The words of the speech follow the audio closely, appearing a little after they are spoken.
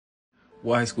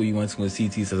What high school you went to and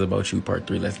CT says about you, part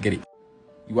 3. Let's get it.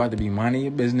 You either be minding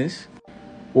your business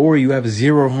or you have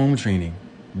zero home training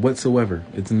whatsoever.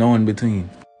 It's no in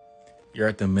between. You're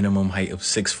at the minimum height of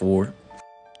 6'4".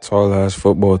 Tall ass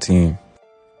football team.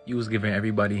 You was giving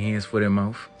everybody hands, foot, and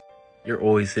mouth. You're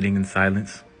always sitting in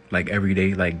silence, like every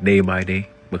day, like day by day,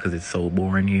 because it's so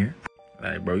boring here.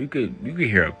 Like, bro, you could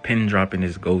hear a pin drop in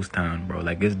this ghost town, bro.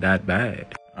 Like, it's that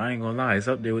bad. I ain't gonna lie, it's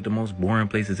up there with the most boring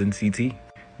places in CT.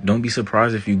 Don't be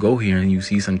surprised if you go here and you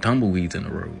see some tumbleweeds in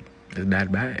the road. It's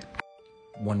that bad.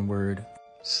 One word,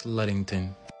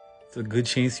 Sluddington. It's a good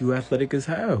chance you athletic as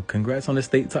hell. Congrats on the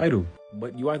state title.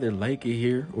 But you either like it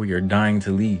here or you're dying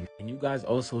to leave. And you guys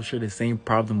also share the same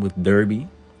problem with Derby,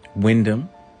 Wyndham,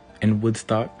 and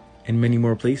Woodstock, and many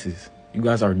more places. You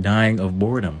guys are dying of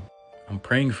boredom. I'm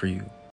praying for you.